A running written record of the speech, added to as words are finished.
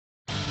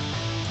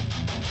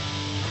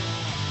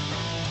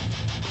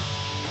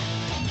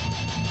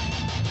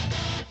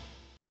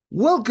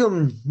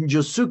Welcome,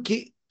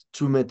 Yosuke,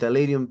 to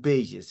Metallarium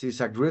Pages. It's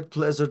a great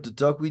pleasure to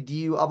talk with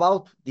you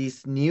about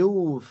this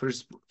new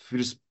first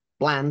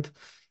plant,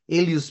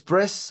 Helios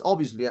Press.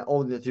 Obviously,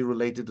 obviously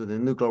related to the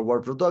nuclear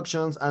war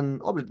productions,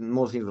 and obviously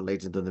mostly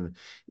related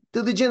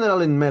to the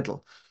general in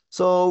metal.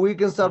 So we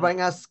can start by Mhm.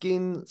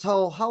 asking,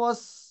 so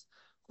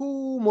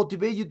who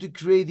motivated you to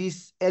create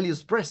this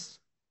Helios Press?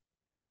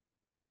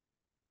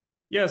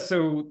 Yeah,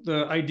 so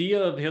the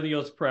idea of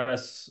Helios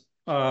Press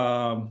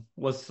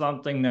was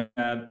something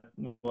that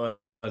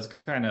was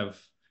kind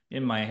of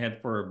in my head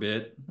for a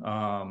bit.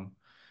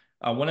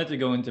 I wanted to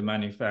go into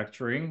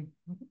manufacturing,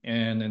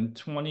 and in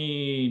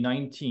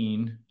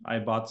 2019, I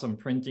bought some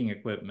printing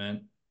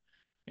equipment,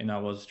 and I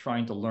was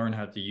trying to learn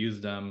how to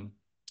use them.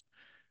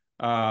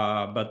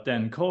 But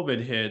then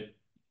COVID hit,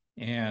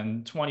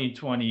 and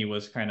 2020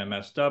 was kind of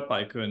messed up.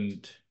 I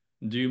couldn't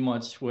do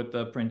much with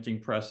the printing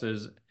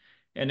presses.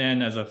 And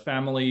then as a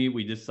family,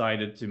 we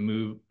decided to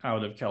move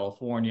out of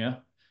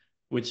California,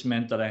 which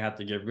meant that I had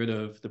to get rid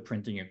of the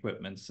printing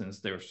equipment since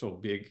they were so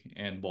big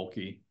and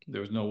bulky.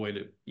 There was no way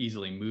to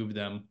easily move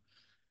them.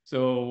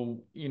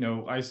 So,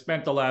 I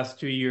spent the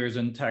last 2 years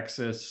in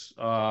Texas,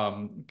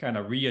 kind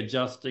of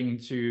readjusting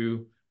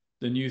to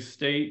the new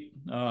state.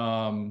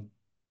 And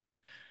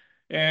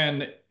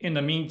in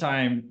the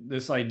meantime,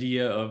 this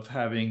idea of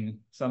having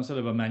some sort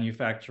of a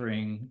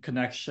manufacturing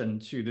connection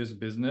to this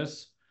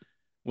business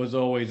was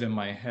always in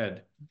my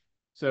head.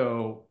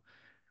 So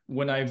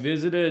when I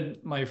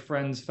visited my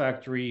friend's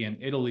factory in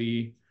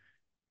Italy,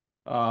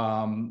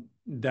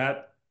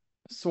 that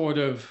sort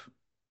of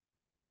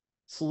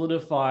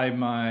solidified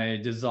my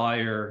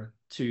desire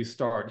to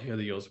start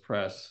Helios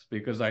Press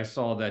because I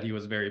saw that he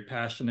was very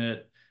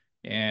passionate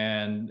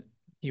and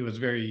he was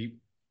very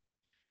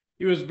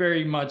he was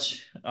very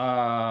much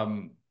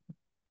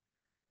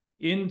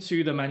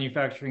into the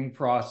manufacturing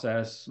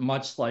process,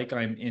 much like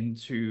I'm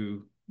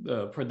into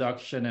the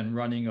production and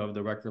running of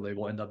the record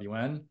label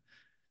NWN.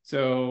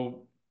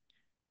 So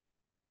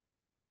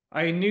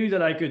I knew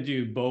that I could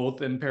do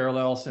both in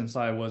parallel since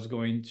I was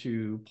going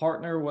to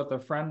partner with a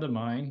friend of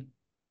mine.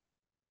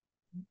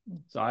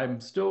 So I'm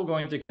still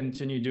going to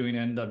continue doing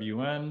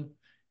NWN.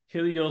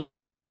 Helios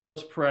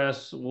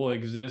Press will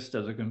exist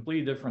as a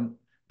completely different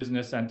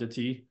business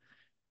entity.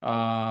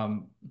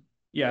 Um,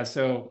 yeah,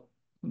 so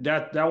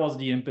that was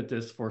the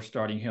impetus for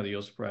starting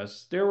Helios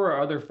Press. There were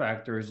other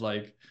factors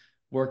like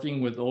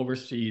working with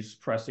overseas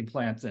pressing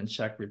plants in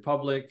Czech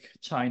Republic,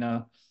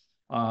 China,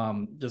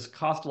 just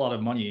cost a lot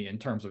of money in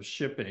terms of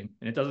shipping,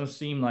 and it doesn't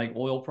seem like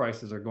oil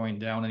prices are going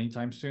down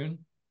anytime soon.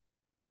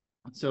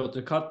 So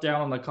to cut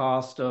down on the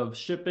cost of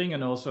shipping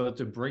and also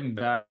to bring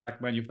back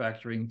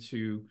manufacturing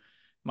to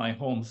my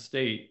home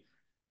state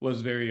was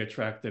very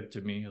attractive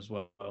to me as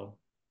well.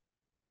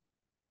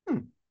 Hmm.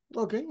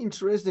 Okay,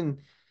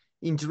 interesting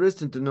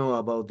to know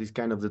about this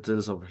kind of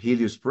details of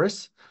Helios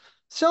Press.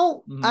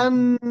 So,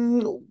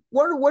 Mhm.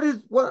 what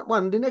is what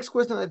one? The next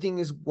question I think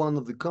is one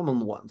of the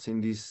common ones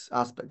in these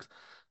aspects.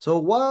 So,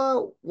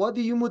 what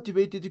do you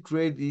motivated to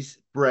create this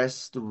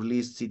press to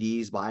release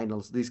CDs,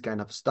 vinyls, this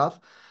kind of stuff,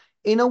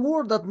 in a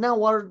world that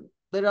now are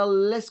there are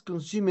less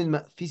consuming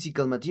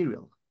physical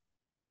material?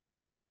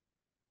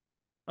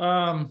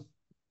 Um,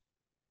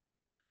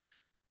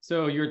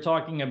 So you're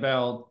talking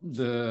about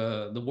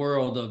the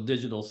world of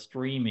digital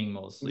streaming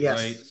mostly,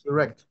 right? Yes,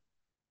 correct.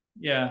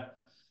 Yeah,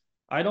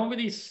 I don't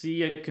really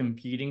see it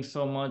competing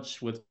so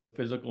much with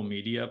physical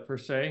media per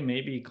se.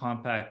 Maybe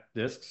compact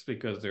discs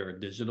because they're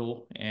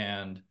digital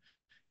and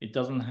it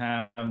doesn't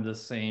have the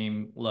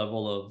same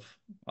level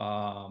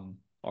of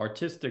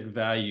artistic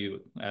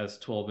value as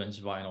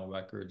 12-inch vinyl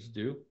records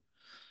do.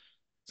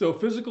 So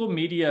physical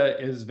media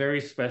is very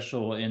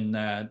special in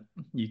that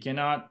you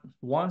cannot,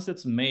 once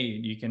it's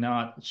made, you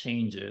cannot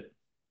change it,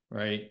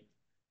 right?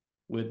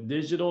 With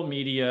digital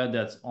media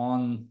that's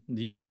on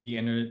the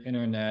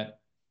internet,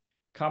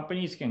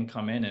 companies can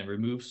come in and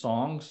remove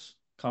songs.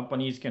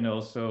 Companies can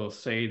also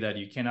say that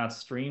you cannot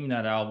stream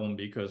that album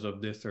because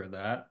of this or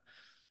that.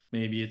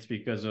 Maybe it's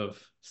because of,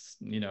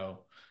 you know,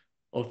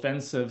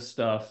 offensive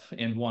stuff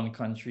in one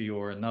country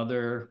or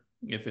another.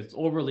 If it's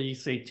overly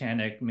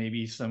satanic,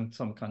 maybe some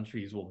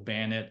countries will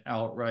ban it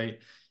outright.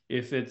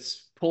 If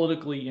it's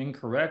politically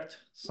incorrect,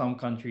 some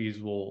countries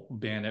will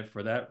ban it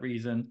for that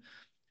reason.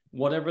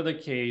 Whatever the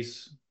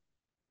case,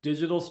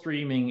 digital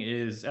streaming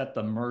is at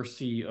the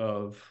mercy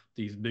of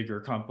these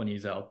bigger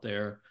companies out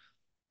there,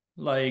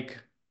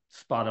 like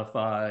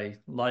Spotify,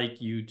 like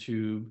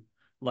YouTube,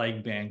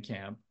 like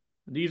Bandcamp.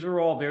 These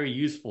are all very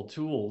useful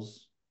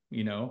tools,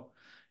 you know,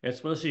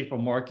 especially for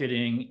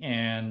marketing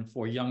and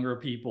for younger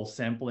people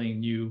sampling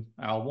new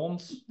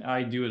albums.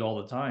 I do it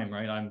all the time,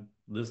 right? I'm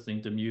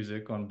listening to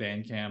music on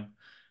Bandcamp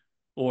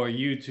or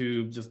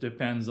YouTube, just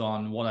depends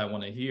on what I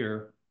want to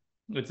hear.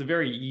 It's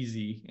very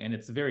easy and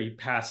it's a very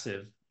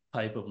passive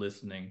type of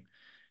listening.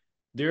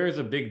 There is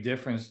a big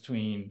difference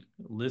between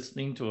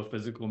listening to a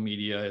physical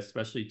media,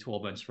 especially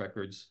 12-inch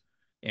records,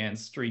 and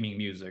streaming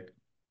music.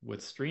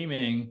 With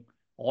streaming,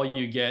 all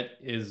you get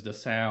is the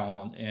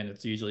sound, and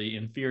it's usually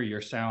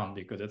inferior sound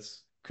because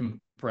it's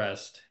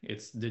compressed,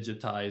 it's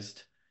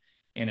digitized,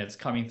 and it's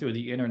coming through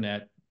the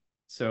internet.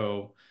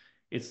 So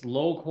it's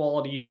low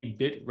quality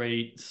bit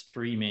rate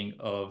streaming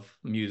of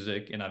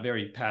music in a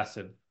very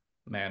passive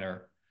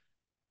manner.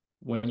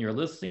 When you're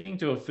listening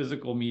to a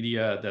physical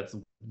media that's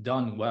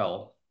done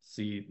well,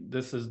 see,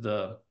 this is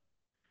the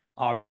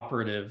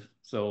operative.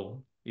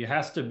 So it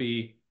has to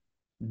be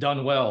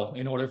done well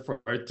in order for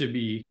it to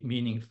be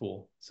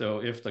meaningful. So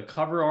if the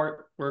cover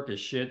artwork is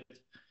shit,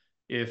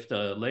 if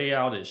the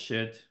layout is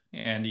shit,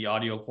 and the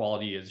audio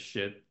quality is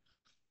shit,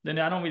 then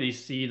I don't really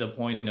see the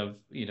point of,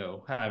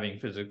 having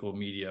physical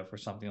media for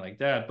something like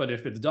that. But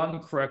if it's done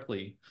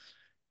correctly,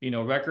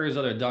 records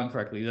that are done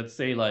correctly, let's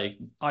say like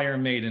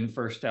Iron Maiden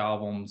first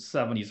album,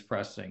 70s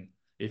pressing.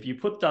 If you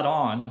put that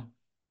on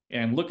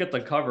and look at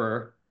the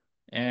cover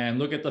and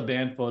look at the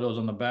band photos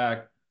on the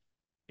back,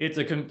 it's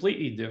a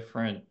completely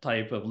different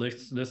type of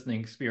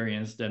listening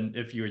experience than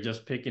if you were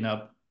just picking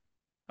up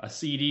a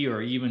CD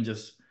or even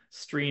just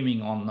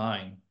streaming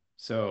online.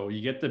 So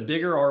you get the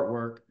bigger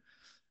artwork,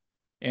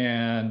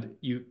 and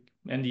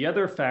the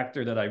other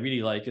factor that I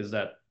really like is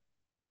that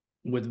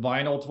with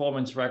vinyl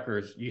 12-inch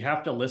records, you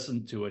have to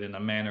listen to it in a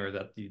manner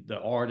that the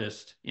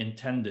artist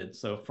intended.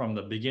 So from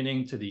the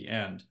beginning to the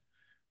end,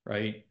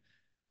 right?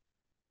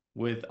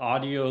 With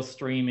audio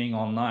streaming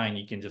online,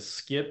 you can just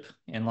skip.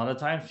 And a lot of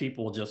times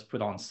people just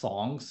put on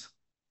songs,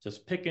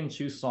 just pick and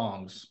choose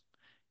songs.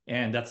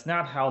 And that's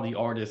not how the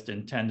artist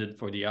intended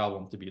for the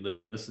album to be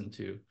listened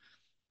to.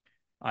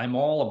 I'm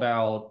all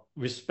about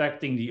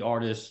respecting the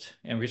artist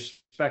and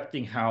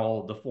respecting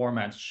how the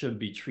format should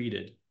be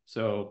treated.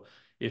 So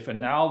if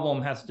an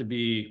album has to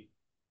be,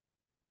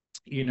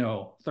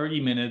 30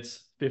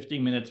 minutes, 50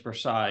 minutes per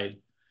side,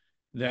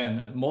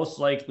 then most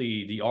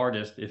likely the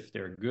artist, if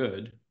they're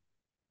good,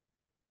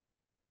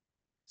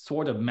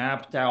 sort of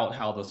mapped out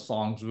how the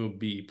songs will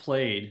be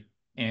played.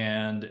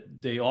 And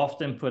they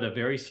often put a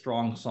very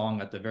strong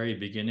song at the very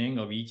beginning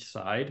of each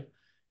side,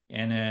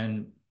 and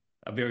then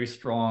a very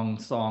strong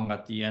song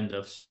at the end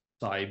of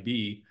side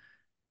B.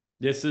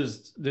 This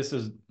is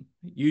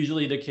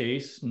usually the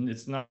case, and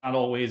it's not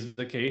always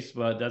the case,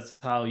 but that's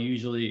how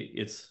usually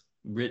it's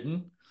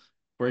written.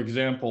 For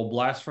example,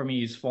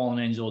 Blasphemy's Fallen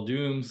Angel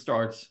Doom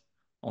starts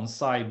on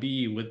side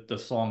B with the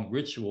song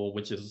Ritual,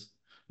 which is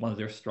one of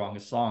their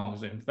strongest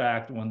songs. In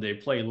fact, when they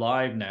play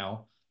live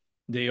now,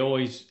 they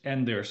always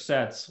end their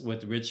sets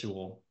with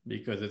Ritual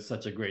because it's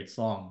such a great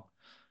song.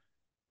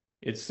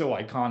 It's so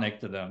iconic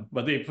to them.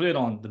 But they put it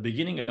on the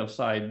beginning of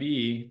side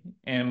B,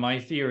 and my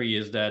theory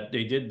is that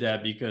they did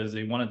that because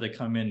they wanted to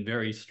come in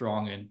very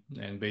strong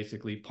and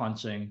basically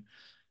punching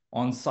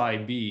on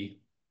side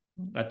B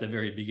at the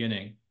very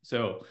beginning.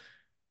 So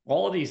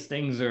all of these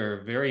things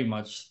are very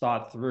much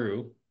thought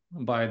through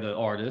by the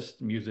artists,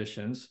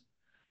 musicians.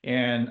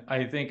 And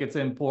I think it's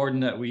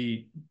important that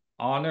we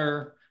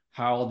honor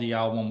how the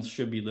albums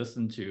should be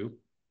listened to,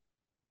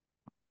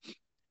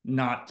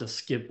 not to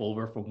skip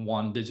over from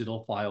one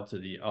digital file to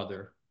the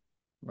other,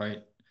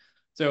 right?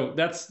 So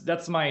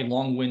that's my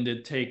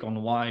long-winded take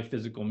on why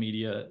physical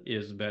media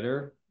is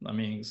better. I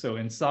mean, so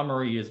in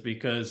summary, is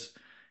because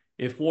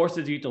it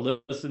forces you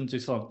to listen to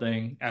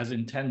something as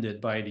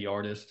intended by the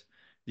artist.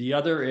 The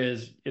other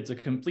is it's a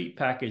complete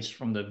package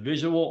from the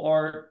visual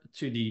art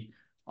to the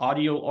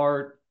audio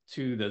art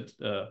to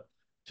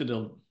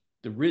the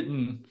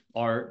written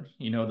art.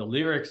 The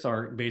lyrics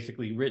are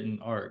basically written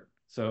art.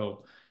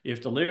 So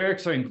if the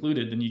lyrics are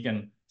included, then you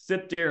can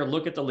sit there,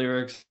 look at the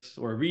lyrics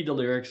or read the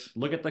lyrics,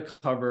 look at the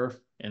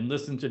cover, and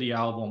listen to the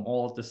album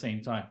all at the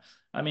same time.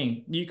 I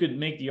mean, you could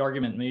make the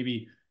argument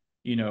maybe,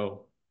 you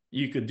know,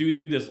 you could do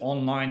this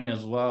online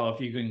as well. If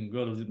you can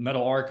go to the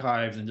metal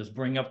archives and just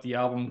bring up the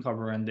album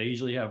cover, and they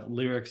usually have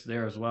lyrics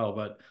there as well,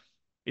 but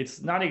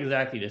it's not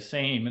exactly the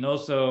same. And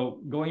also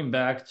going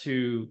back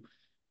to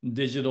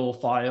digital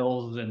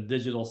files and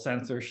digital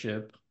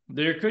censorship,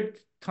 there could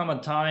come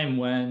a time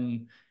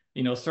when,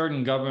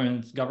 certain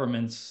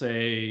governments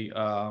say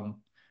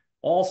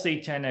all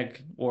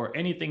satanic or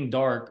anything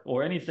dark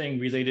or anything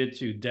related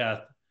to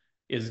death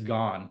is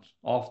gone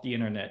off the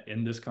internet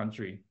in this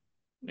country.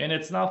 And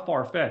it's not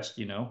far-fetched,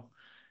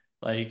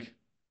 like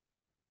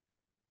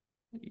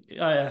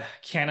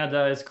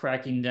Canada is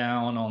cracking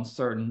down on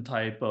certain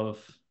type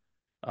of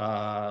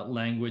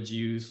language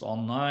use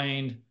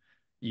online.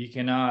 You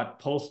cannot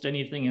post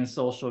anything in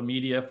social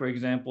media, for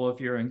example, if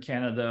you're in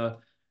Canada,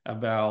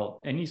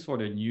 about any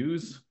sort of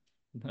news.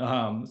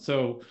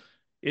 So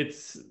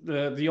it's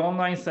the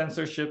online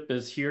censorship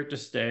is here to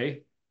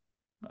stay.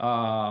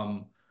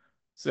 Um,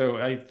 so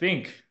I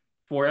think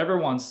for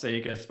everyone's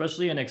sake,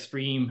 especially in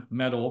extreme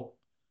metal,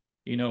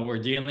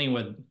 we're dealing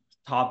with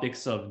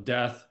topics of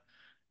death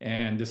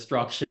and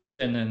destruction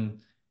and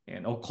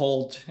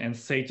occult and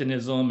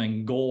Satanism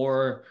and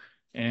gore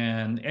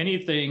and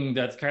anything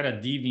that's kind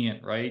of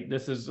deviant, right?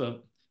 This is a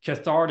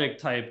cathartic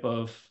type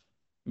of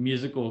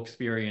musical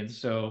experience.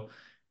 So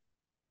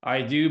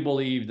I do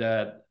believe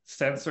that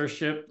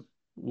censorship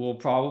will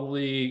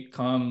probably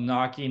come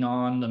knocking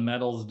on the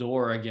metal's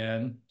door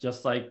again,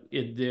 just like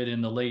it did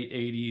in the late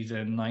 80s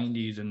and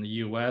 90s in the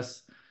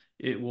US.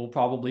 it will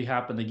probably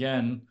happen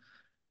again.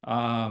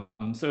 So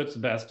it's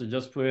best to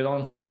just put it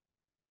on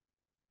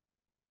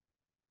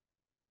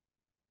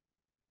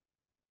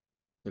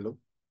Hello?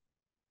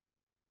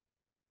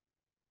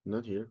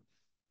 Not here.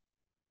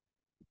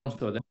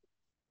 so that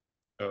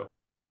so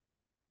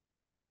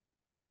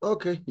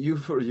Okay, you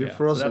yeah. So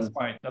frozen.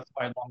 that's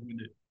my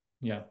long-winded.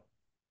 Yeah.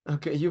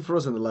 Okay, you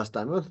frozen the last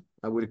time. Well,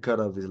 I will cut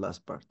off this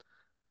last part.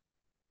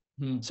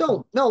 Hmm.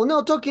 So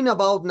no, talking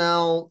about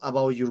now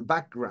about your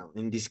background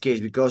in this case,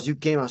 because you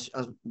came as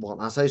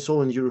well as I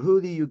saw in your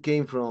hoodie, you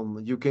came from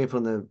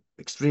the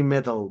extreme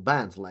metal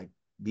bands like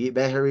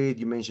Beherit,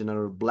 you mentioned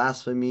our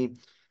Blasphemy,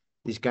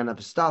 this kind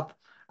of stuff,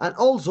 and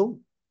also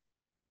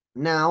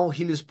now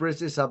Helios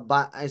Press is a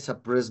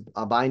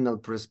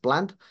vinyl press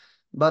plant,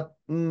 but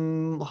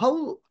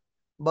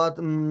what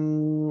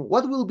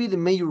will be the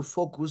major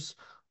focus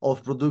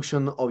of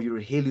production of your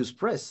Helios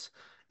Press?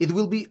 It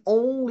will be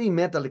only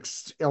metal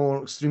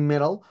or extreme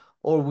metal,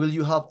 or will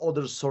you have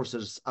other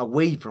sources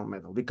away from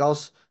metal?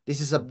 Because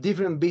this is a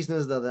different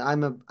business that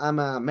I'm a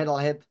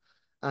metalhead,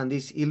 and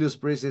this Helios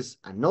Press is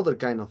another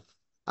kind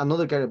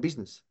of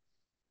business.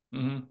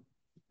 Hmm.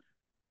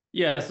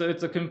 Yeah, so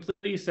it's a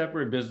completely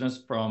separate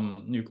business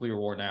from Nuclear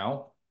War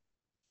Now.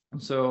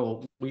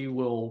 So we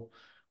will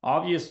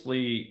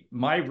obviously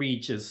my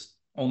reach is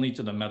only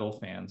to the metal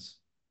fans,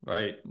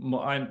 right?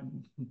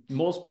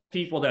 Most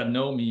people that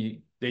know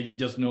me, they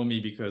just know me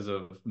because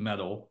of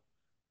metal.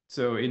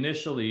 So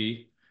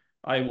initially,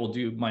 I will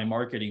do my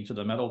marketing to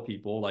the metal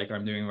people, like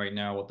I'm doing right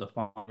now with the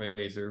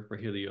fundraiser for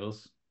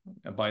Helios.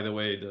 And by the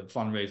way, the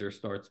fundraiser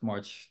starts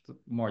March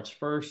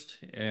 1st,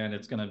 and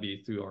it's going to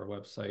be through our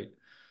website,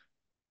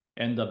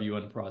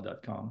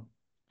 nwnprod.com.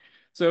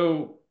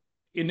 So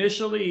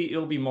initially,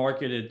 it'll be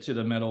marketed to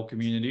the metal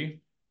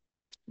community,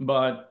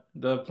 but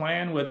the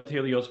plan with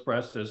Helios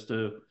Press is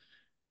to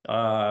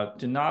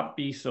not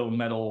be so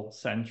metal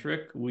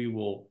centric. We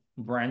will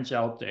branch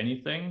out to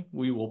anything.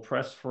 We will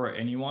press for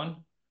anyone.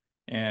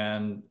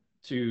 And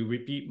to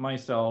repeat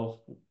myself,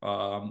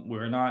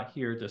 we're not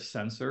here to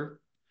censor,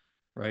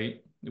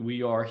 right?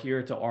 We are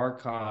here to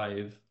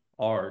archive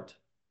art.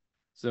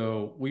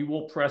 So we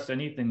will press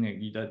anything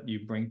that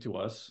you bring to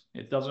us.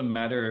 It doesn't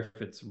matter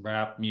if it's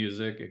rap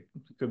music, it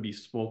could be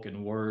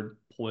spoken word,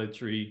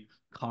 poetry,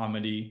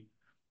 comedy.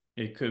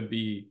 It could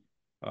be,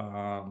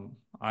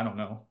 I don't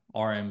know,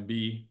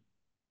 R&B,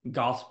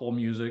 gospel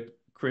music,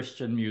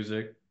 Christian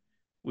music.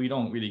 We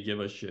don't really give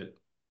a shit.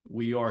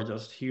 We are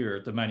just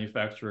here to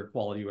manufacture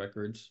quality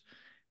records.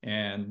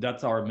 And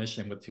that's our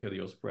mission with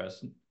Helios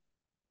Press.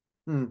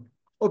 Hmm.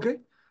 Okay.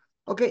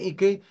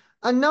 Okay.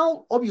 And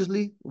now,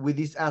 obviously, with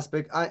this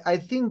aspect, I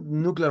think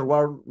Nuclear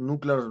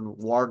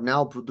War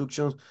Now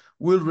Productions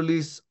will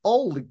release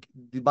all the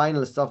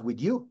vinyl stuff with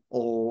you,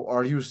 or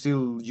are you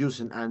still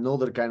using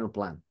another kind of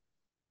plan?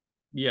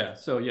 Yeah,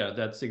 so yeah,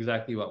 that's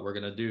exactly what we're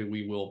gonna do.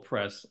 We will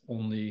press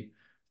only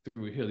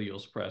through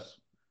Helios Press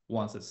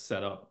once it's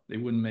set up. It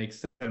wouldn't make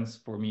sense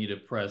for me to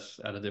press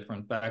at a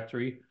different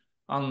factory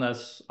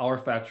unless our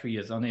factory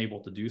is unable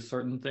to do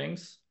certain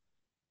things,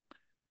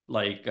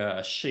 like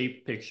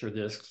shape picture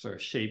discs or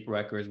shape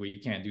records. We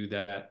can't do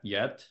that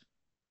yet.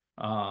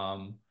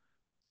 Um,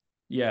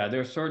 yeah,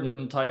 there are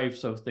certain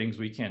types of things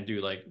we can't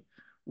do. Like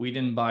we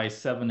didn't buy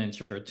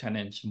 7-inch or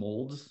 10-inch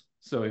molds.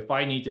 So if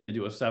I need to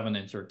do a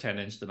 7-inch or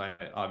 10-inch, then I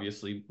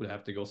obviously would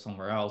have to go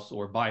somewhere else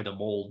or buy the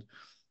mold.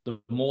 The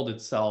mold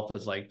itself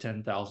is like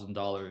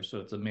 $10,000, so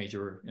it's a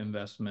major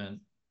investment.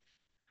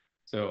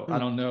 So I Hmm.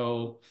 don't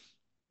know.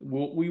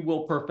 We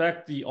will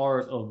perfect the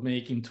art of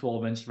making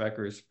 12-inch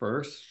records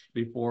first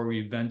before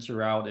we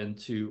venture out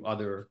into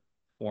other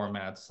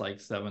formats like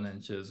 7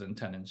 inches and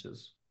 10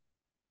 inches.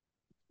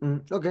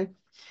 Okay.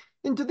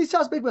 Into this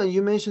aspect, when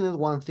you mentioned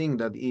one thing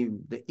that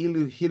the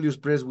Helios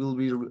Press will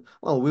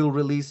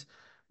release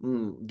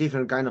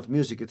different kind of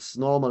music. It's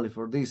normally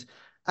for this.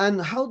 And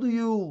how do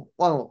you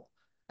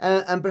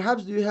and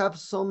perhaps do you have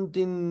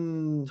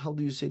something? How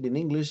do you say it in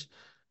English?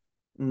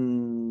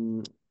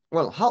 Mm,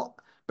 how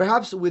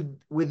perhaps with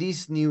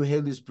this new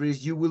Helios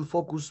Priest, you will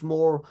focus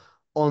more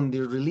on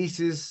the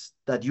releases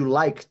that you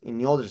like in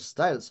the other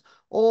styles,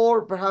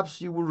 or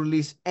perhaps you will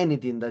release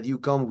anything that you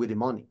come with the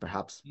money,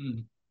 perhaps.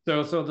 Mm.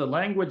 So the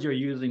language you're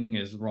using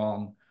is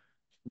wrong.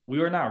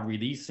 We are not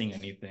releasing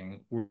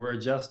anything. We're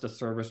just a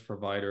service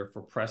provider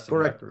for pressing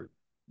Correct. record.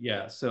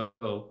 Yeah, so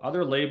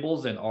other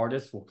labels and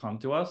artists will come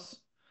to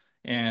us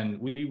and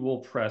we will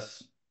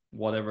press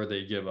whatever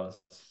they give us.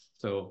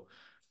 So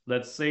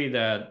let's say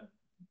that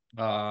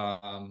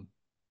um,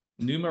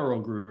 Numero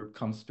Group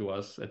comes to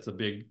us. It's a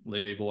big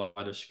label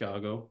out of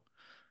Chicago.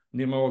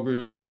 Numero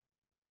Group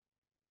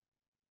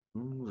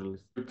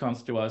Release.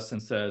 comes to us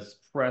and says,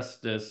 press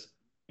this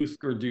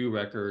Husker Du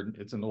record.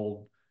 It's an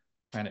old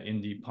kind of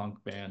indie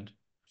punk band.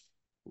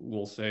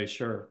 We'll say,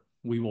 sure,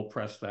 we will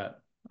press that.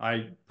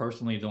 I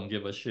personally don't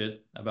give a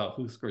shit about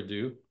Husker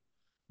Du,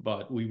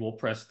 but we will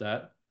press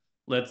that.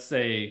 Let's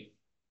say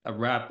a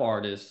rap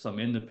artist, some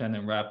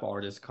independent rap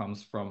artist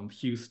comes from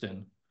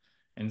Houston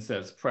and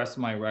says, press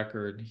my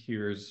record.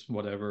 Here's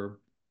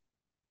whatever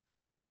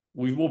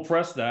we will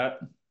press that,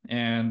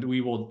 and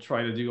we will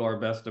try to do our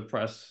best to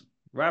press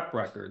rap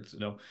records.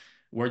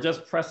 We're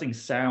just pressing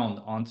sound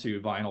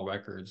onto vinyl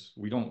records.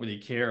 We don't really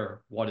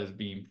care what is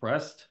being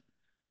pressed.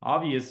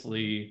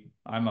 Obviously,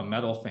 I'm a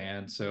metal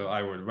fan, so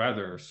I would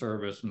rather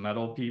service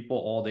metal people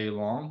all day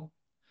long.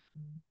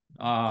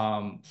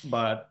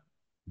 But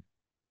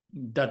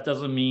that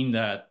doesn't mean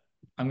that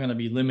I'm going to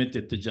be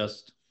limited to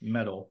just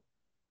metal.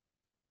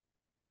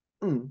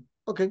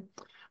 Okay.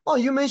 Well,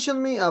 you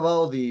mentioned me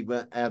about the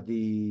at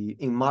the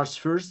in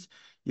March 1st,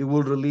 you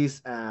will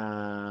release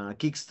a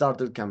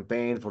Kickstarter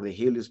campaign for the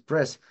Helios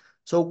Press.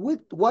 So,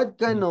 what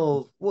kind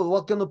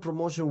of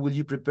promotion will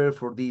you prepare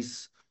for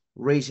this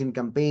racing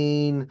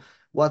campaign?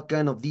 What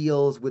kind of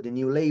deals with the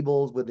new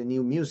labels, with the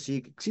new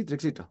music, etc.,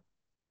 etc.,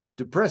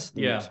 to press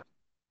the Yeah. music?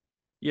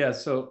 Yeah,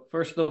 so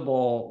first of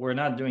all, we're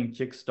not doing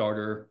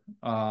Kickstarter.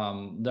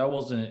 That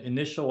was an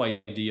initial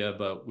idea,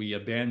 but we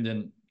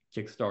abandoned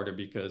Kickstarter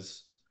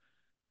because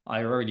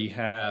I already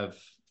have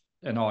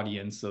an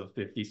audience of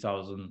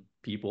 50,000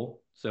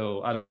 people.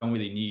 So I don't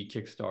really need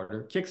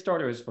Kickstarter.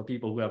 Kickstarter is for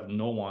people who have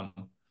no one,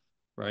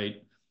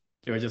 right?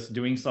 They're just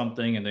doing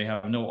something and they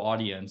have no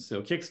audience.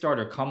 So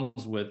Kickstarter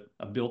comes with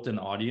a built-in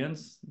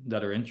audience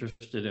that are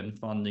interested in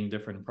funding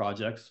different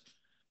projects.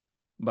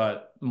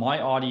 But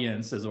my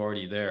audience is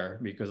already there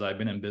because I've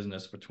been in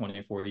business for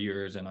 24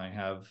 years and I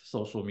have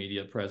social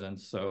media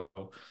presence. So,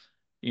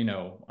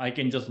 I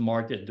can just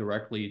market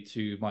directly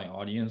to my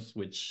audience,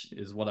 which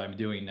is what I'm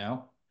doing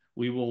now.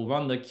 We will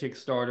run the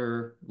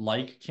Kickstarter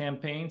like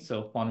campaign,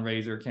 so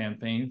fundraiser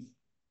campaign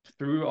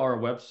through our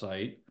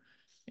website.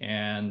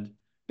 And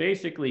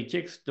basically,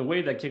 the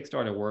way that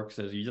Kickstarter works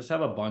is you just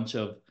have a bunch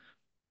of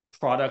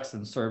products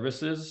and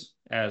services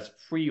as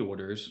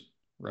pre-orders,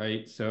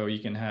 right? So you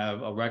can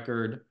have a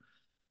record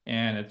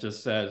and it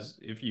just says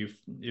if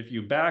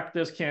you back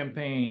this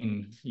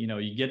campaign,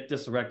 you get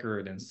this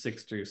record in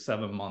 6 to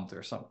 7 months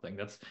or something.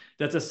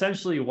 That's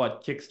essentially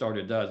what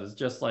Kickstarter does. It's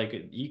just like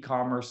an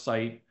e-commerce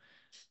site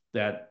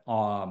that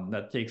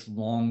takes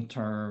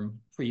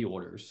long-term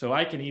pre-orders. So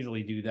I can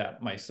easily do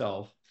that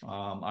myself.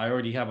 I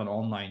already have an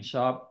online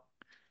shop,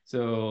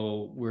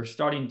 so we're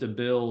starting to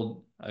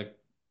build a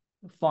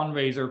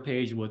fundraiser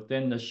page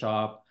within the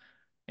shop,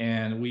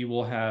 and we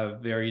will have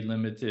very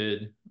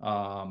limited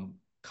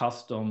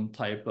custom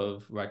type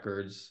of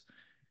records.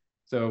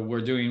 So we're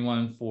doing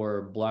one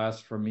for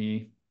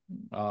Blasphemy,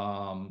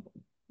 um,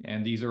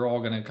 and these are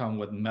all going to come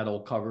with metal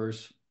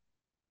covers.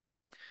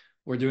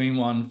 We're doing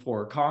one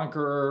for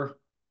Conqueror.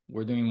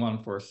 We're doing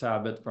one for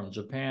Sabbath from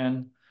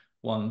Japan,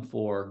 one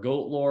for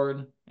Goat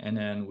Lord, and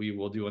then we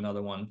will do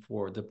another one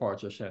for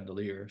Departure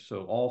Chandelier.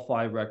 So all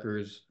 5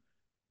 records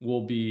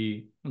will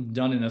be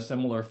done in a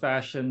similar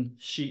fashion: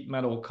 sheet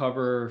metal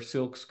cover,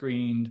 silk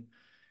screened,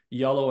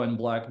 yellow and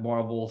black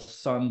marble,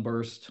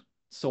 sunburst,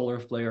 solar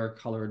flare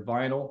colored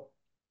vinyl.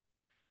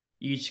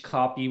 Each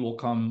copy will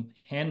come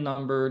hand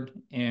numbered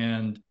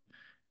and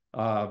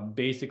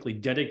basically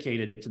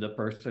dedicated to the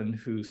person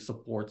who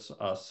supports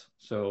us.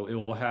 So it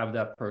will have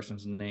that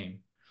person's name.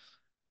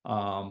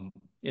 Um,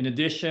 in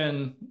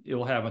addition, it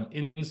will have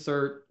an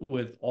insert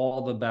with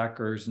all the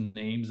backers'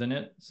 names in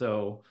it.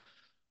 So,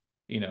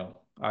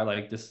 I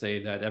like to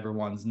say that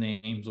everyone's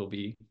names will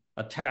be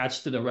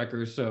attached to the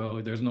record.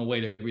 So there's no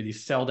way to really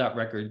sell that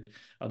record.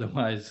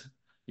 Otherwise,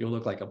 you'll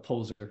look like a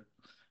poser.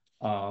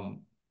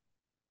 Um,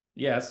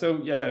 yeah, so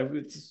yeah,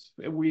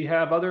 we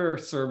have other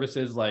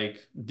services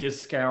like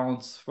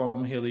discounts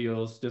from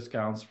Helios,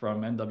 discounts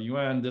from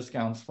NWN,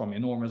 discounts from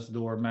Enormous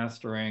Door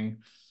Mastering,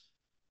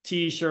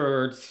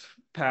 T-shirts,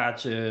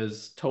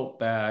 patches, tote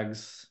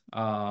bags,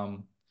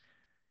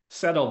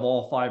 set of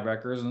all 5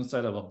 records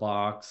instead of a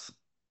box,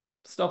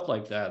 stuff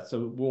like that.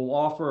 So we'll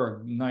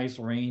offer a nice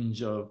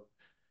range of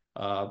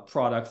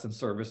products and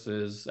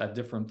services at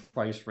different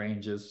price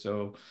ranges.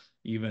 So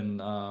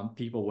even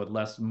people with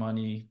less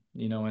money,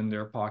 in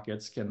their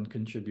pockets can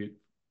contribute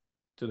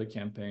to the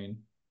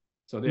campaign.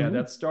 So yeah, Mhm.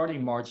 that's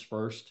starting March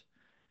 1st.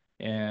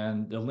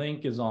 And the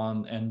link is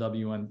on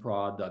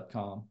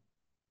nwnprod.com.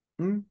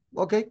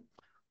 Okay.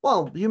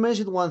 Well, you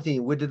mentioned one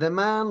thing. With the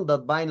demand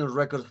that vinyl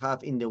records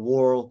have in the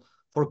world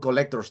for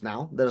collectors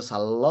now, there's a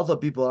lot of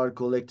people are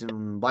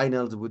collecting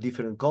vinyls with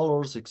different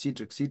colors,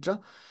 etc., etc.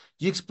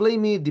 You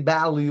explain me the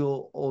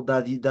value of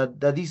that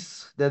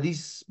this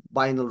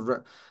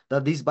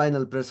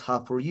vinyl press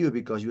have for you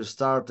because you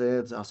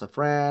started as a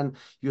friend,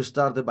 you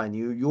started by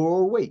new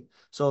your way.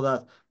 So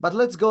that, but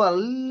let's go a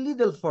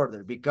little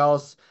further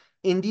because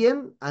in the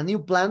end, a new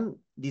plan,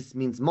 this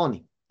means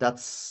money.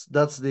 That's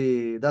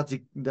the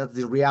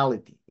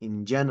reality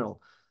in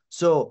general.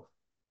 So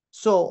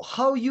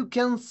how you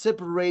can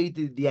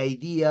separate the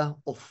idea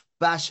of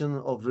passion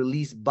of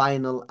release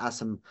vinyl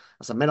as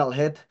a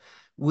metalhead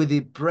with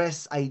the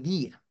press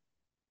idea.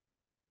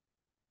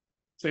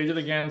 Say it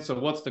again. So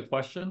what's the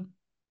question?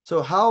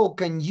 So how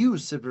can you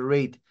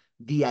separate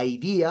the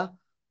idea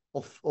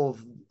of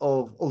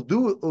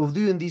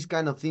doing this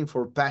kind of thing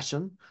for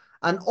passion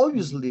and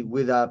obviously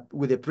Mhm.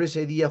 with a press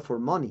idea for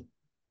money?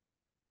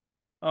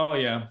 Oh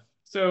yeah.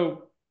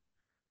 So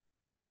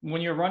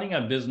when you're running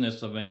a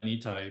business of any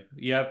type,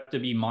 you have to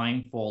be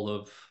mindful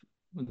of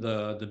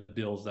the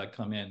bills that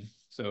come in.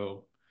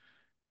 So,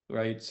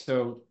 right.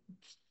 So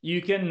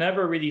you can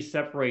never really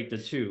separate the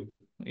two.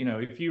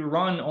 If you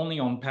run only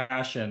on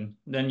passion,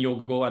 then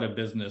you'll go out of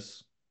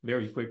business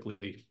very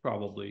quickly,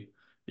 probably,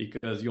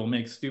 because you'll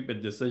make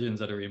stupid decisions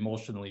that are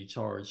emotionally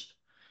charged.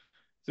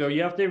 So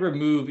you have to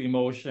remove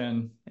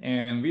emotion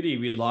and really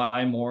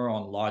rely more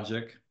on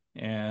logic.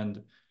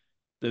 And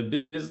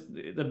the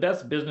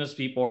best business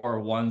people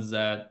are ones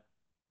that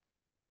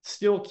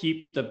still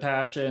keep the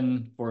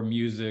passion for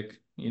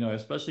music,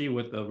 especially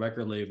with the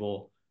record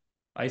label.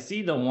 I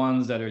see the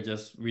ones that are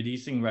just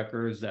releasing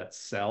records that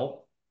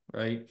sell,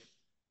 right?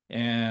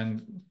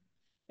 And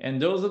and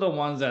those are the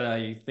ones that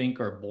I think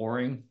are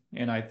boring,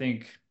 and I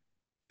think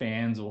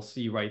fans will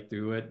see right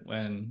through it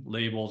when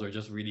labels are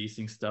just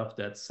releasing stuff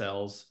that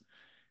sells.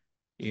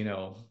 You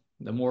know,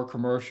 the more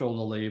commercial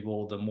the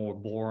label, the more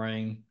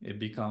boring it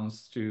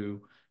becomes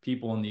to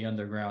people in the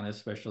underground,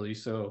 especially.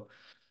 So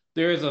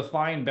there is a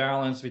fine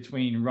balance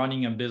between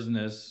running a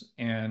business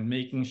and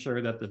making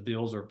sure that the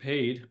bills are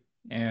paid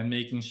and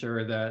making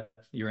sure that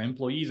your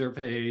employees are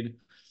paid,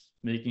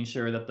 making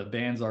sure that the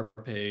bands are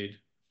paid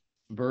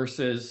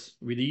versus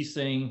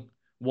releasing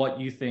what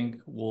you think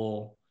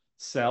will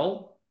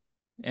sell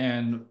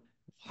and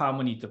how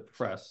many to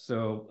press.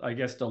 So I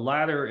guess the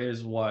latter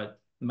is what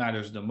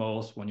matters the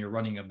most when you're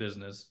running a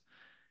business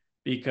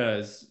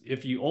because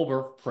if you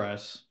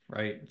overpress,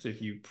 right? So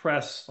if you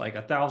press like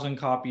 1,000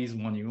 copies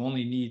when you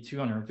only need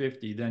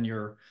 250, then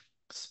you're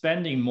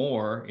spending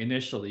more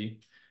initially.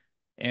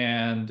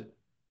 And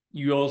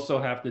you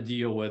also have to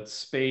deal with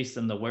space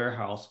in the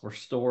warehouse for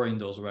storing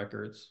those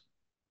records.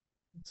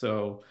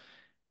 So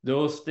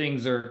those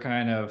things are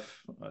kind of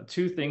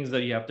two things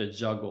that you have to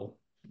juggle,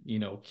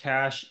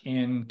 cash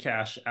in,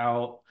 cash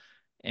out,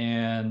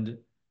 and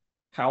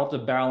how to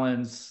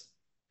balance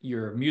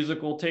your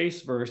musical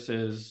taste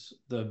versus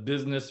the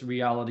business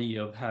reality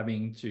of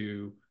having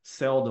to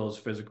sell those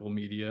physical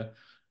media.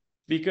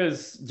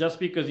 Because just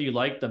because you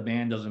like the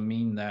band doesn't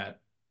mean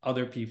that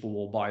other people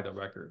will buy the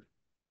record,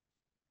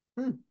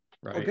 Hmm.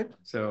 right? Okay.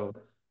 So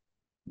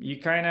you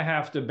kind of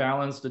have to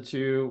balance the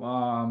two.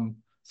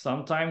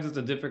 Sometimes it's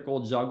a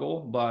difficult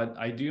juggle, but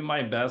I do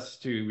my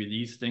best to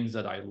release things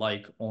that I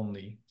like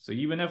only. So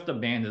even if the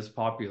band is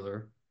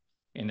popular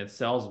and it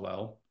sells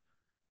well,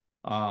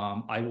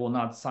 I will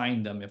not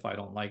sign them if I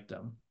don't like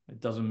them.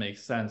 It doesn't make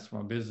sense from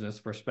a business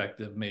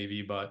perspective,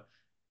 maybe, but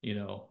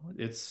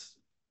it's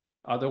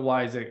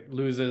otherwise it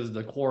loses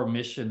the core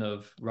mission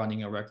of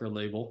running a record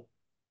label.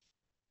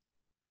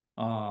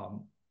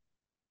 Um,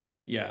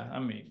 yeah, I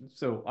mean,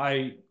 so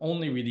I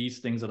only release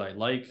things that I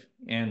like,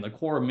 and the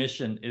core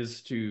mission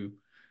is to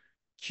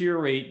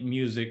curate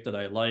music that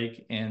I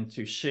like and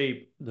to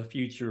shape the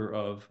future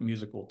of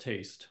musical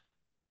taste.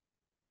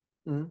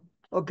 Mm.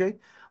 Okay.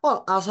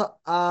 Well,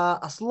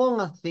 as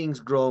long as things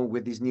grow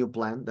with this new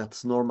plan,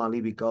 that's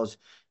normally because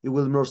it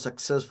will be more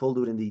successful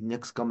during the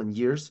next coming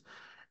years.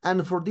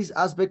 And for this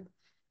aspect,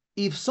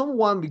 if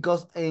someone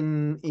because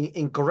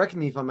in correct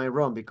me if I'm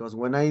wrong because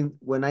when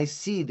I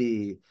see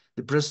the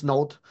press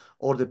note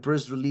or the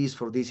press release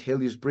for this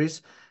Helios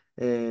press,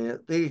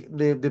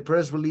 the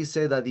press release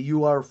said that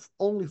you are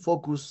only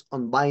focused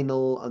on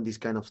vinyl and this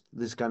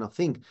kind of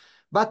thing,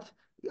 but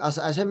as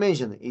I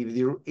mentioned,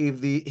 if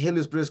the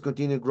Helios press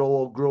continue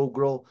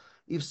grow,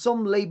 if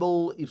some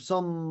label, if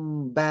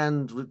some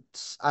band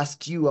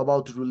ask you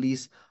about to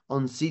release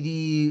on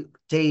CD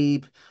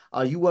tape,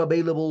 are you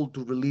available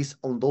to release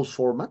on those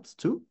formats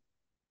too?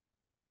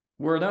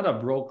 We're not a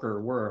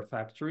broker, we're a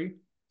factory. Mm-hmm.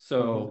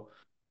 So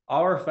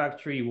our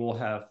factory will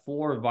have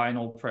 4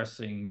 vinyl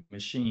pressing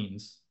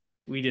machines.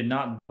 We did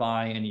not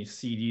buy any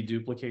CD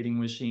duplicating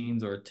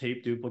machines or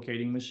tape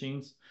duplicating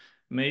machines.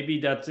 Maybe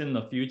that's in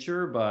the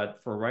future,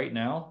 but for right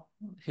now,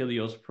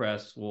 Helios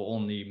Press will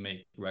only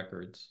make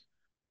records.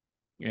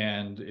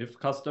 And if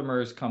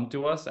customers come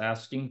to us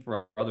asking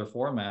for other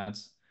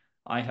formats,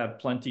 I have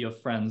plenty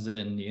of friends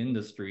in the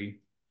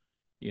industry,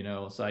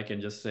 so I can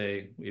just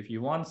say, if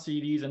you want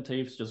CDs and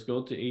tapes, just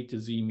go to A to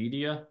Z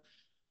Media.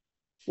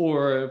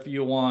 Or if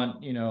you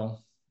want,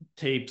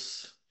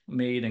 tapes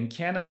made in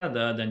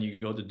Canada, then you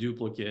go to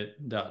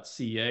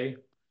duplicate.ca.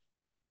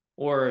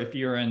 Or if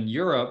you're in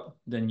Europe,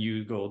 then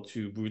you go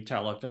to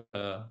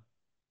Brutalica,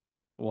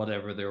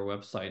 whatever their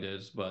website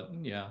is. But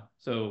yeah,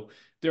 so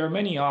there are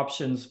many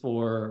options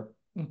for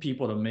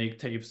people to make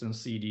tapes and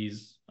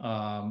CDs.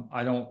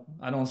 I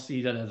don't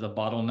see that as a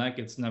bottleneck.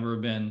 It's never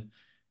been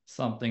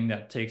something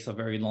that takes a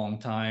very long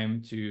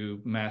time to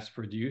mass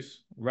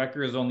produce.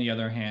 Records, on the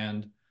other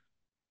hand,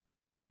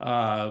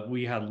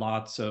 we had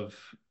lots of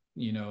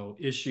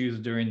issues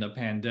during the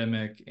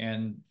pandemic,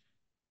 and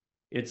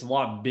it's a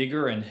lot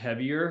bigger and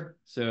heavier.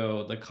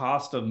 So the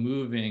cost of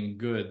moving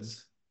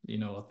goods,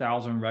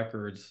 1,000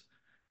 records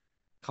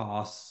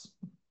costs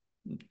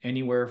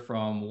anywhere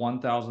from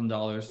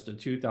 $1,000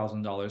 to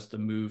 $2,000 to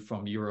move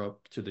from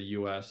Europe to the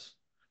US.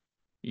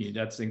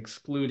 That's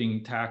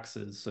excluding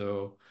taxes.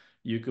 So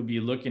you could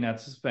be looking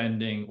at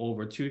spending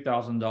over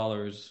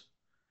 $2,000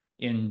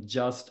 in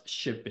just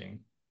shipping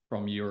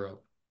from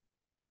Europe.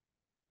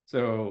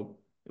 So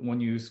when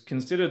you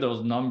consider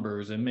those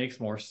numbers, it makes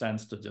more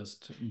sense to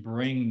just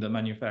bring the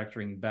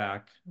manufacturing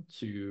back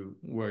to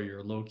where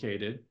you're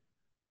located.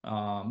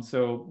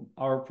 So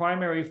our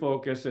primary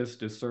focus is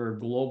to serve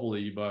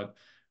globally, but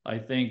I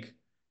think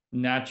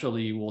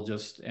naturally we'll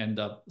just end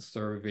up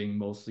serving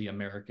mostly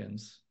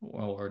Americans,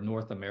 or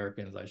North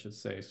Americans, I should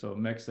say. So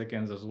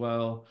Mexicans as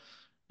well,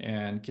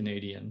 and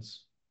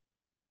Canadians.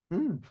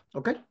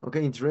 Okay,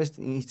 okay,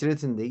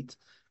 interesting date.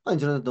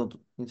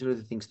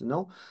 Interesting things to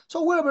know.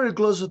 So we're very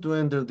close to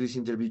enter this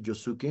interview,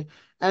 Yosuke.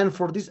 And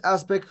for this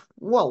aspect,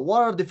 well,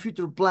 what are the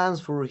future plans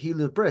for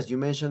Helios Press? You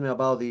mentioned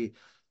about the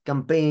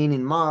campaign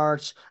in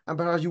March, and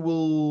perhaps you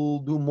will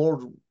do more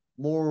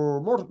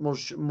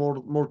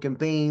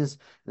campaigns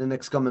in the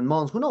next coming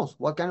months. Who knows?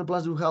 What kind of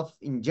plans do you have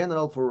in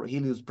general for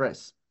Helios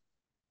Press?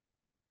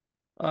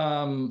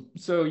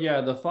 So yeah,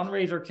 the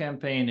fundraiser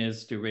campaign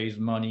is to raise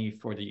money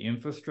for the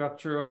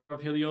infrastructure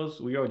of Helios.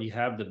 We already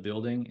have the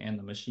building and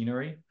the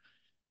machinery.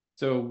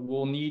 So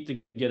we'll need to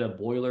get a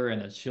boiler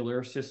and a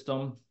chiller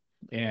system,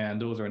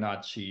 and those are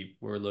not cheap.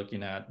 We're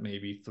looking at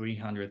maybe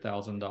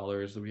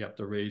 $300,000 that we have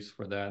to raise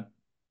for that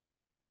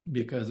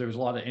because there's a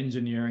lot of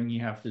engineering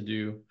you have to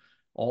do,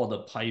 all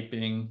the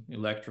piping,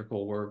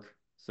 electrical work.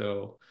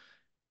 So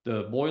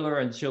the boiler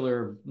and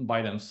chiller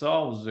by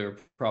themselves are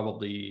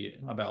probably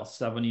about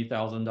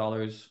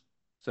 $70,000.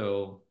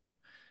 So,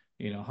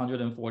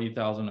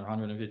 $140,000 or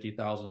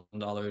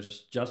 $150,000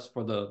 just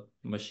for the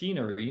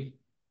machinery,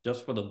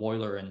 just for the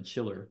boiler and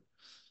chiller.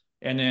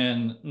 And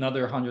then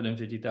another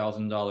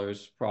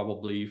 $150,000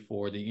 probably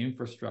for the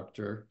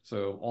infrastructure.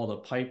 So all the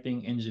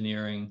piping,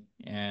 engineering,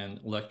 and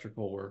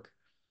electrical work.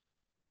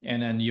 And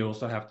then you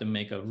also have to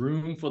make a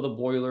room for the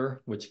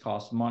boiler, which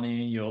costs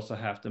money. You also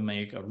have to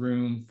make a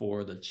room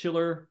for the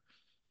chiller.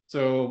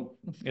 So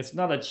it's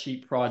not a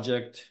cheap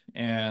project.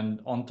 And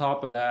on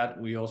top of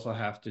that, we also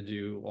have to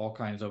do all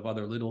kinds of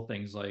other little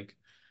things like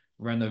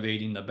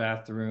renovating the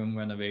bathroom,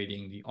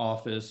 renovating the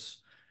office,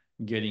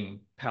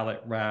 getting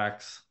pallet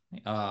racks,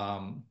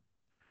 um,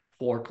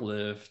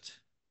 forklift,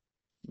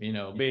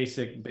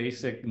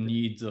 basic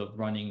needs of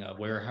running a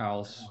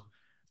warehouse.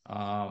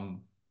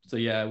 So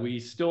yeah, we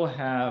still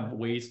have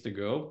ways to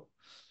go,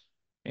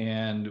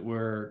 and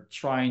we're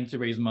trying to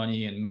raise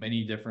money in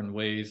many different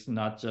ways,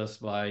 not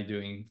just by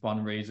doing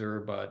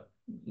fundraiser, but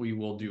we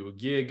will do a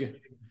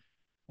gig.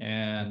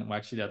 And well,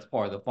 actually, that's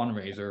part of the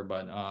fundraiser,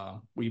 but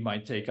we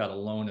might take out a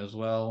loan as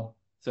well.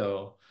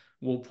 So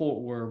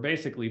we're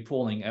basically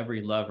pulling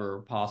every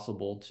lever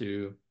possible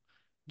to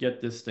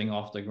get this thing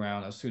off the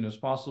ground as soon as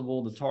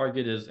possible. The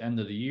target is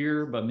end of the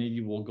year, but maybe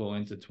we'll go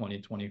into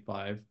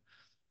 2025.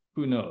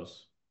 Who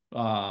knows?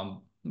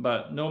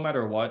 But no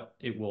matter what,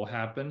 it will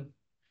happen.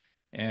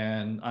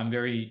 And I'm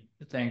very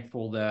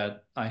thankful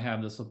that I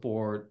have the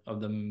support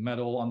of the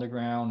metal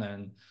underground.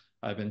 And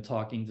I've been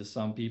talking to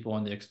some people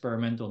in the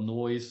experimental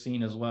noise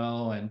scene as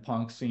well and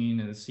punk scene.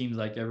 And it seems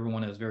like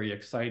everyone is very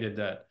excited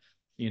that,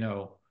 you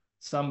know,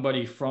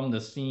 somebody from the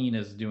scene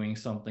is doing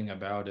something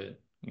about it,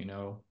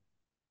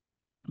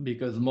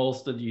 because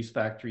most of these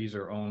factories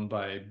are owned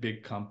by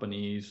big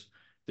companies.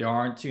 There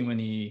aren't too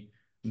many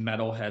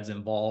metalheads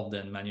involved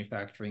in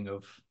manufacturing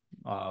of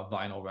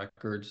vinyl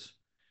records.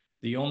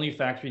 The only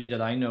factory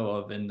that I know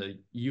of in the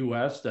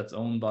US that's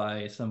owned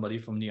by somebody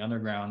from the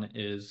underground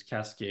is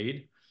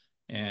Cascade,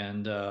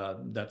 and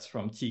that's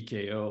from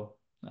TKO.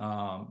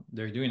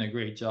 They're doing a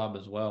great job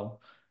as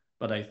well,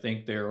 but I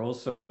think they're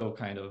also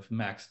kind of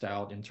maxed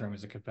out in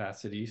terms of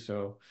capacity.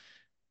 So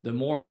the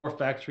more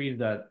factories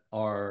that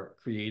are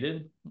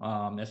created,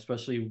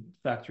 especially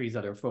factories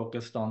that are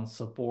focused on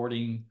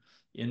supporting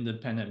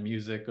independent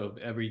music of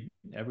every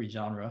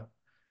genre,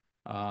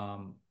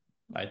 um,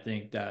 I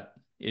think that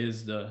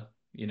is the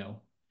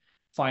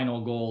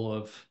final goal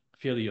of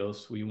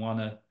Helios. We want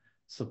to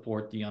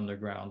support the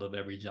underground of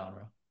every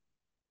genre.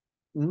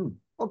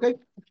 Okay.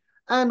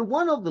 And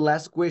one of the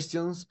last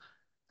questions,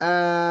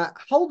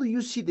 how do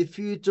you see the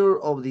future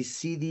of the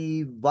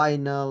CD,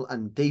 vinyl,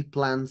 and tape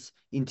plants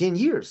in 10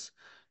 years?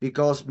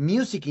 Because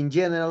music in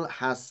general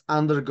has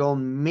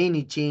undergone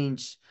many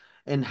changes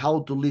and how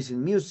to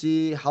listen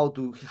music, how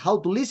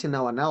to listen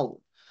now and now.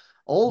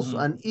 Also,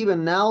 Mhm. and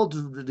even now,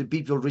 the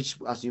people reach,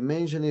 as you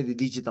mentioned, the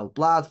digital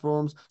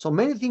platforms. So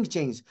many things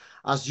change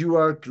as you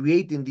are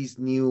creating this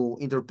new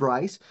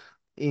enterprise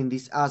in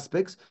these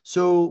aspects.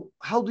 So,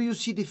 how do you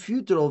see the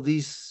future of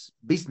this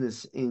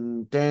business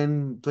in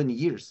 10, 20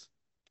 years?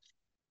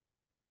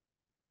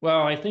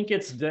 Well, I think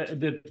it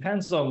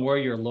depends on where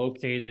you're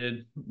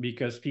located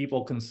because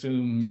people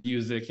consume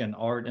music and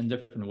art in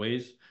different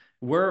ways.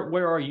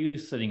 Where are you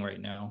sitting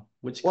right now?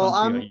 Which Well,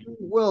 country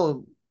are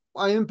you?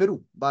 I am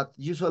Peru, but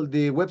usually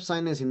the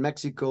website is in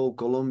Mexico,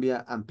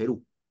 Colombia, and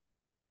Peru.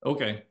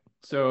 Okay.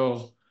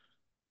 So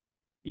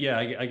yeah,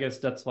 I guess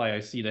that's why I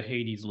see the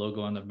Hades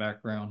logo in the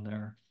background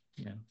there.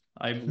 Yeah.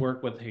 I've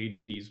worked with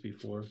Hades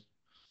before.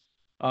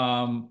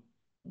 Um,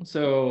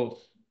 so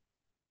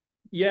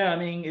Yeah, I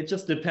mean, it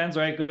just depends,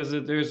 right? Because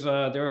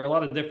there are a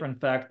lot of different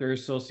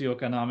factors,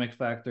 socioeconomic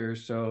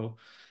factors. So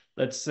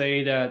let's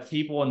say that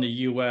people in the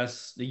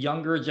US, the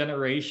younger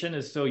generation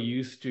is so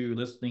used to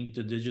listening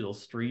to digital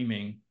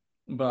streaming.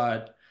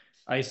 But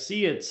I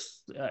see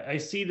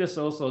this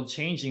also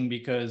changing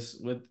because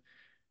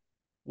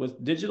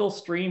with digital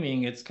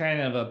streaming, it's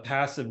kind of a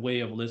passive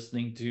way of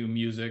listening to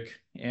music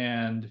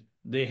and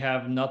they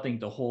have nothing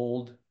to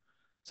hold.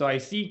 So I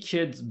see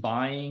kids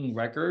buying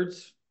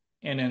records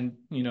and then,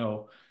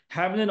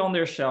 having it on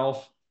their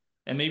shelf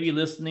and maybe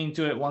listening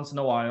to it once in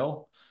a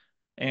while.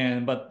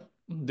 But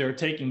they're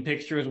taking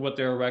pictures with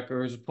their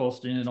records,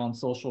 posting it on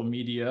social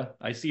media.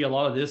 I see a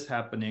lot of this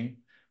happening,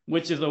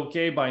 which is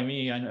okay by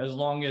me. And as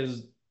long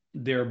as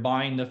they're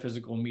buying the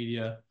physical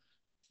media,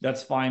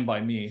 that's fine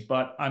by me.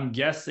 But I'm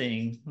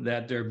guessing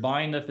that they're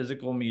buying the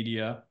physical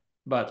media,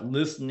 but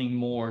listening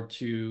more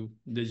to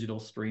digital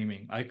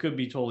streaming. I could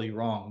be totally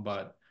wrong,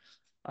 but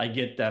I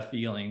get that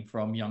feeling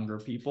from younger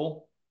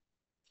people.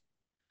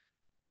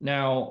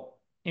 Now,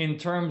 in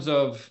terms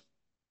of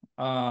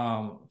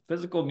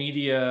physical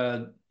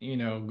media,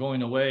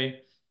 going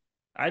away,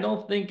 I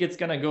don't think it's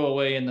gonna go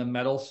away in the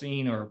metal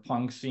scene or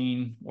punk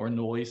scene or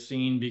noise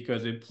scene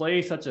because it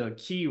plays such a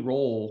key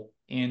role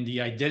in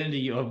the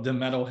identity of the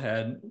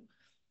metalhead.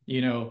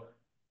 You know,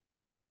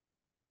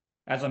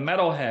 as a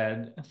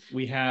metalhead,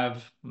 we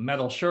have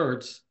metal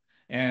shirts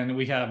and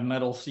we have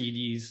metal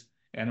CDs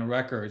and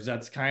records.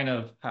 That's kind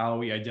of how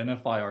we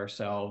identify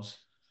ourselves.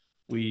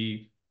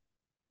 We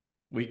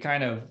we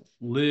kind of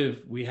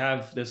we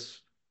have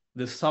this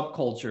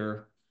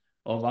subculture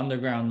of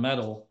underground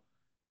metal,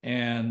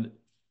 and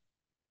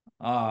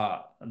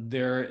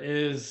there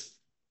is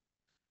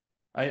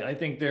I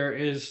think there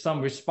is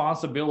some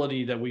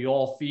responsibility that we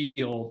all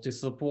feel to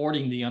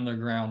supporting the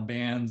underground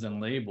bands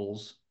and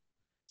labels.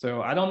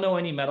 So I don't know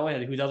any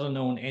metalhead who doesn't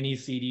own any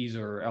CDs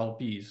or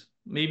LPs.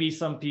 Maybe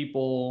some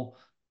people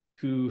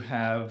who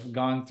have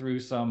gone through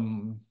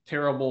some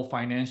terrible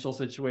financial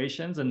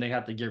situations and they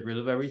have to get rid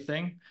of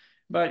everything.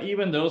 But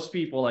even those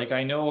people, like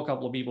I know a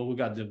couple of people who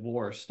got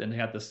divorced and they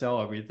had to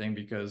sell everything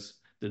because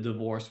the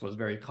divorce was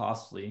very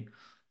costly.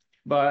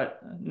 But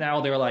now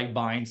they're like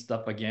buying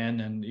stuff again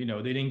and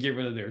they didn't get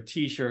rid of their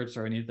t-shirts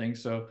or anything.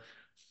 So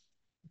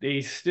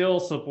they still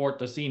support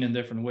the scene in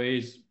different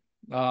ways.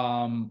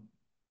 Um,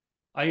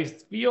 I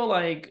feel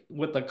like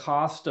with the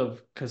cost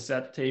of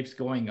cassette tapes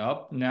going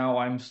up, now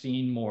I'm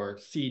seeing more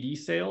CD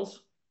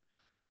sales.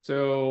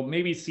 So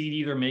maybe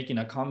CDs are making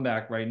a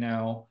comeback right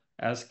now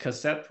as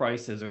cassette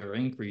prices are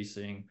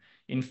increasing.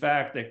 In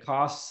fact, it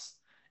costs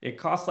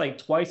like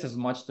twice as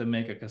much to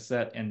make a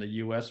cassette in the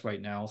US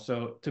right now.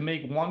 So to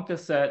make one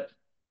cassette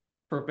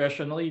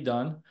professionally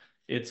done,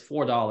 it's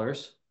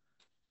 $4.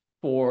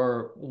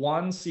 For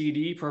one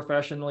CD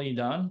professionally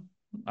done,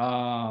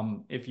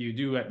 if you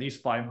do at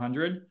least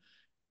 500,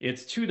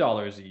 it's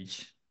 $2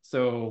 each.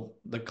 So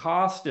the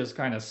cost is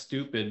kind of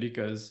stupid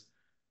because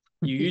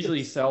you usually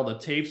Yes. sell the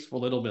tapes for a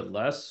little bit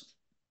less,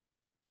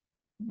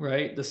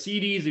 right? The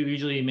CDs are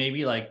usually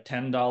maybe like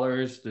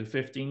 $10 to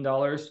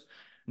 $15.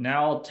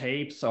 Now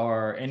tapes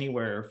are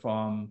anywhere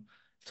from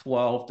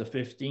 $12 to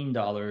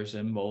 $15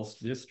 in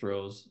most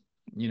distros.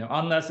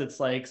 Unless it's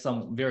like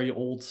some very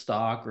old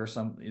stock or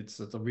it's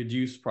a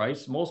reduced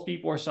price. Most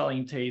people are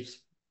selling tapes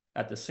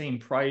at the same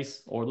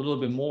price or a little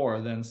bit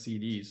more than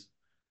CDs.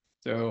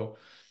 So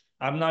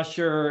I'm not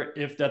sure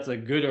if that's a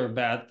good or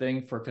bad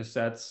thing for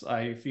cassettes.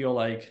 I feel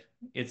like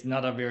it's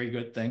not a very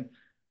good thing.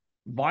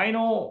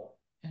 Vinyl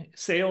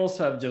sales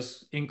have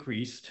just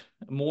increased.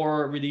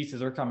 More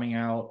releases are coming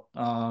out.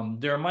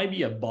 There might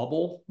be a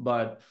bubble,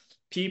 but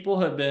people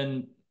have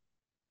been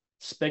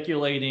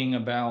speculating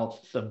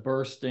about the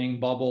bursting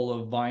bubble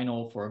of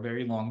vinyl for a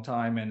very long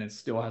time, and it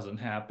still hasn't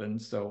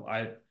happened. So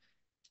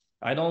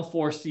I don't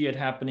foresee it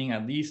happening,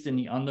 at least in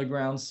the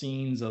underground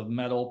scenes of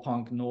metal,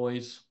 punk,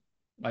 noise.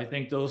 I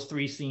think those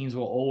three scenes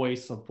will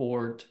always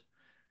support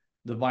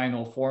the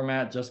vinyl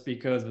format just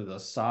because of the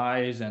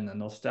size and the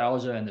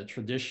nostalgia and the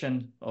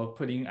tradition of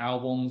putting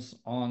albums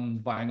on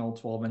vinyl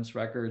 12-inch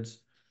records.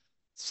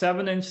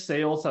 7-inch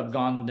sales have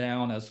gone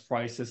down as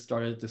prices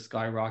started to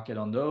skyrocket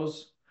on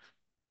those.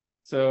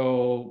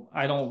 So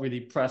I don't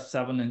really press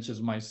 7 inches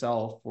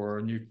myself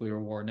for nuclear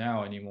war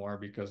now anymore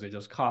because they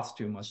just cost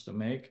too much to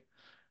make.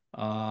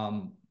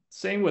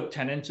 Same with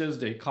 10 inches,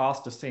 they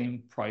cost the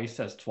same price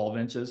as 12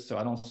 inches. So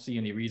I don't see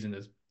any reason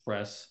to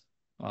press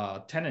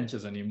 10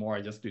 inches anymore.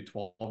 I just do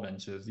 12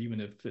 inches, even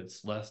if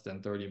it's less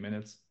than 30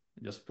 minutes,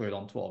 just put it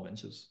on 12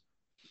 inches.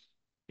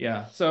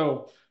 Yeah.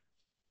 So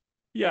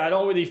yeah, I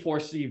don't really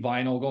foresee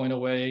vinyl going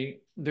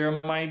away. There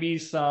might be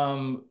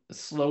some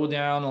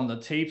slowdown on the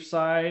tape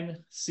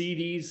side.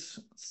 CDs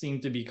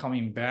seem to be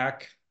coming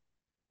back.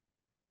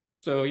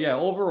 So yeah,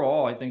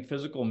 overall, I think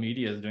physical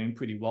media is doing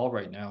pretty well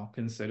right now,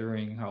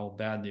 considering how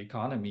bad the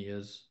economy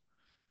is.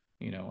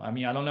 I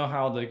mean, I don't know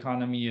how the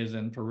economy is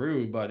in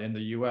Peru, but in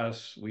the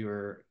US, we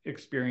were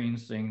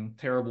experiencing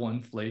terrible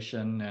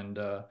inflation and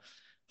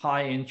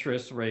high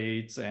interest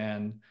rates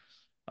and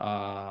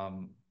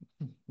um,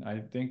 I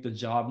think the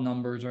job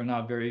numbers are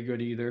not very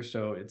good either.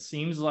 So it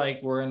seems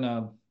like we're in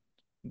a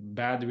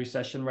bad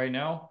recession right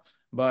now,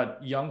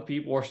 but young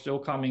people are still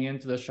coming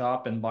into the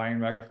shop and buying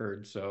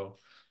records. So,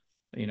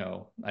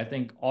 I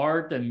think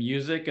art and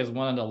music is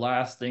one of the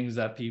last things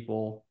that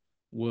people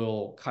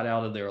will cut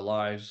out of their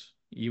lives,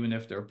 even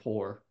if they're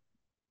poor,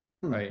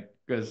 Hmm. right?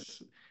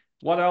 Because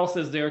what else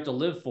is there to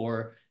live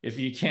for if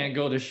you can't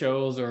go to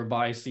shows or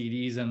buy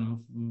CDs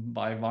and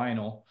buy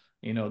vinyl?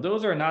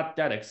 Those are not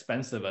that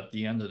expensive at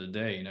the end of the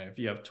day. If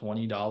you have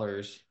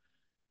 $20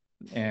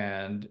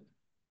 and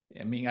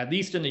I mean, at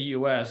least in the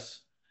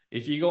US,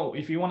 if you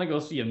want to go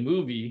see a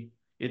movie,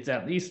 it's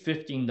at least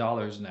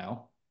 $15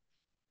 now.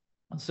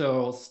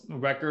 So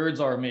records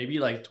are maybe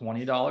like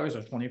 $20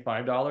 or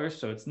 $25.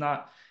 So it's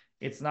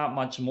not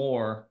much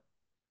more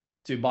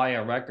to buy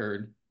a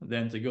record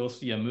than to go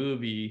see a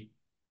movie,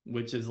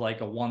 which is like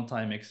a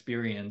one-time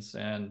experience.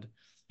 And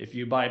if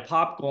you buy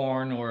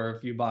popcorn or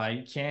if you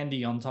buy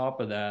candy on top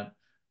of that,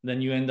 then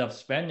you end up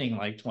spending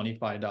like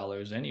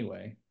 $25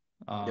 anyway.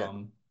 Yeah.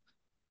 Um,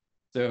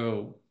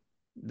 so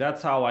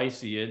that's how I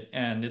see it.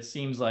 And it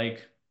seems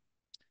like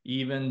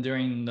even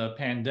during the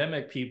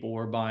pandemic, people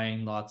were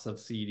buying lots of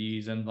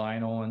CDs and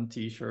vinyl and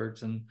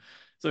t-shirts. And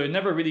so it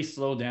never really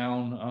slowed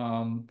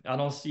down. I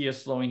don't see it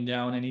slowing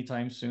down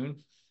anytime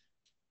soon.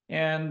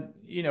 And,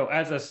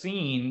 as a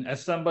scene,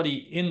 as somebody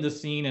in the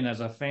scene and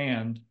as a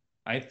fan,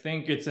 I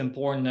think it's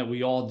important that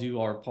we all do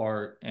our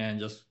part and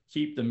just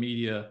keep the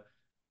media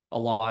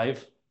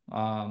alive.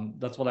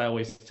 That's what I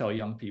always tell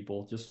young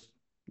people. Just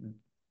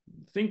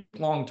think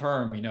long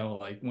term,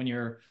 like when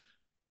you're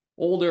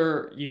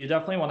older, you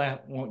definitely want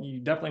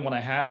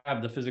to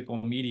have the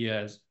physical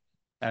media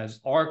as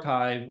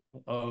archive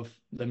of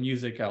the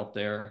music out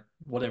there,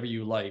 whatever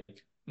you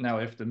like. Now,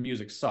 if the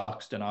music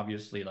sucks, then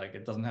obviously like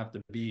it doesn't have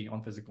to be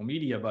on physical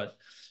media. But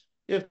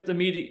if the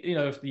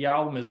media, if the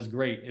album is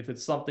great, if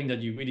it's something that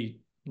you really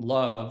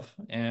love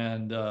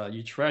and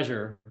you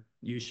treasure,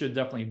 you should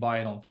definitely buy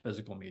it on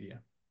physical media.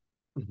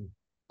 Mhm.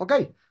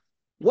 Okay.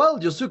 Well,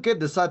 Yosuke,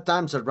 the sad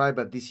times arrive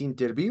at this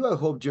interview. I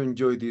hope you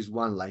enjoyed this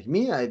one like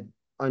me. I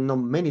know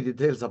many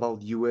details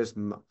about US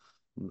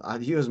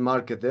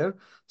market there.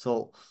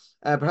 So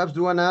perhaps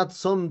do you want to add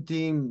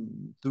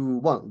something to,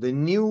 well, the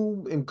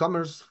new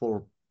incomers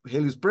for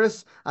Helios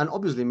Press and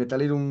obviously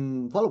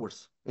Metallerium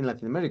followers in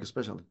Latin America,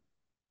 especially.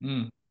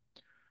 Mm.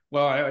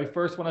 Well, I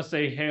first want to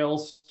say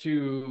hails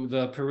to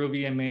the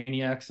Peruvian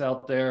maniacs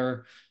out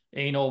there,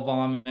 anal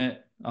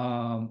vomit,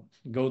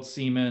 goat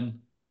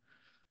semen,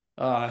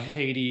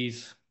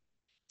 Hades,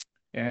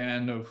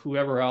 and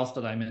whoever else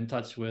that I'm in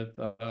touch with.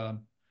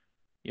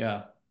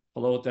 Yeah,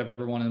 hello to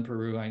everyone in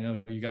Peru. I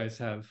know you guys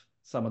have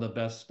some of the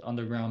best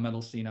underground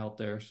metal scene out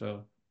there,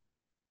 so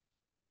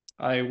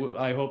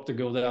I hope to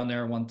go down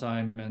there one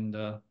time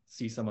and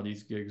see some of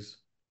these gigs.